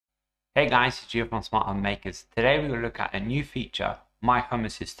Hey guys, it's Gio from Smart Home Makers. Today we will look at a new feature, My Home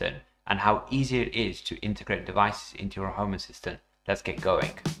Assistant, and how easy it is to integrate devices into your Home Assistant. Let's get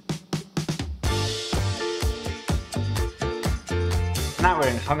going. Now we're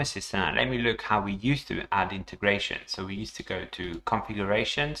in Home Assistant, and let me look how we used to add integration. So we used to go to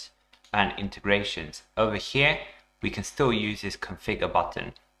Configurations and Integrations. Over here, we can still use this Configure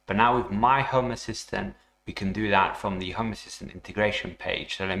button, but now with My Home Assistant, we can do that from the Home Assistant integration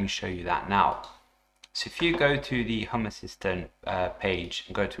page. So let me show you that now. So if you go to the Home Assistant page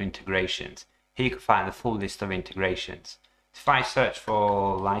and go to integrations, here you can find the full list of integrations. If I search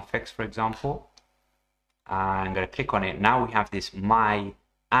for LifeX, for example, I'm going to click on it. Now we have this My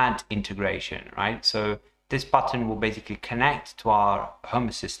Add integration, right? So this button will basically connect to our Home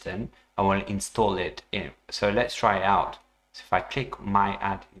Assistant and we'll install it in. So let's try it out. So if I click My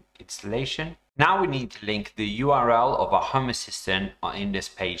Add installation, now we need to link the URL of our Home Assistant in this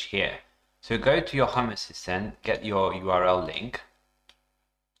page here. So go to your Home Assistant, get your URL link,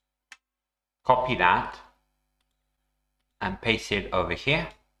 copy that, and paste it over here.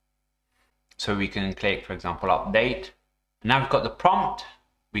 So we can click, for example, update. Now we've got the prompt.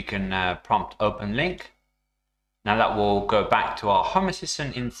 We can prompt open link. Now that will go back to our Home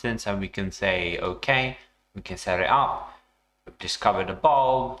Assistant instance and we can say, okay, we can set it up. We've discovered a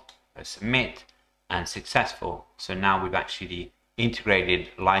bulb. Submit, and successful. So now we've actually integrated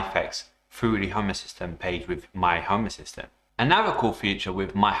LifeX through the Home Assistant page with My Home Assistant. Another cool feature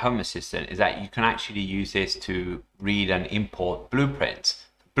with My Home Assistant is that you can actually use this to read and import blueprints.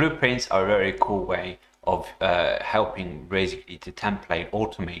 Blueprints are a very cool way of helping basically to template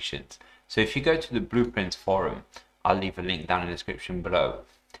automations. So if you go to the Blueprints forum, I'll leave a link down in the description below.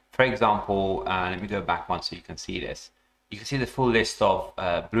 For example, let me go back one so you can see this. You can see the full list of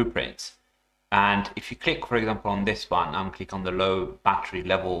blueprints. And if you click, for example, on this one, I'm click on the low battery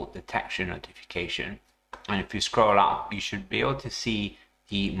level detection notification. And if you scroll up, you should be able to see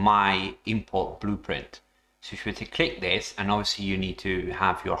the My Import Blueprint. So if you were to click this, and obviously you need to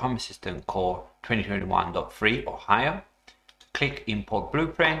have your Home Assistant Core 2021.3 or higher, click Import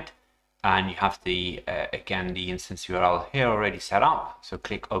Blueprint, and you have the, again, the instance URL here already set up. So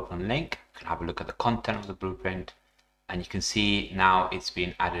click Open Link, you can have a look at the content of the blueprint. And you can see now it's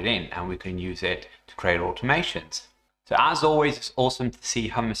been added in and we can use it to create automations. So as always, it's awesome to see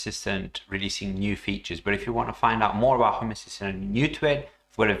Home Assistant releasing new features. But if you want to find out more about Home Assistant and new to it,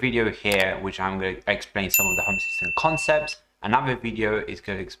 I've got a video here which I'm going to explain some of the Home Assistant concepts. Another video is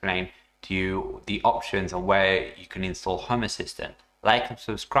going to explain to you the options and where you can install Home Assistant. Like and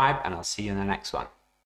subscribe, and I'll see you in the next one.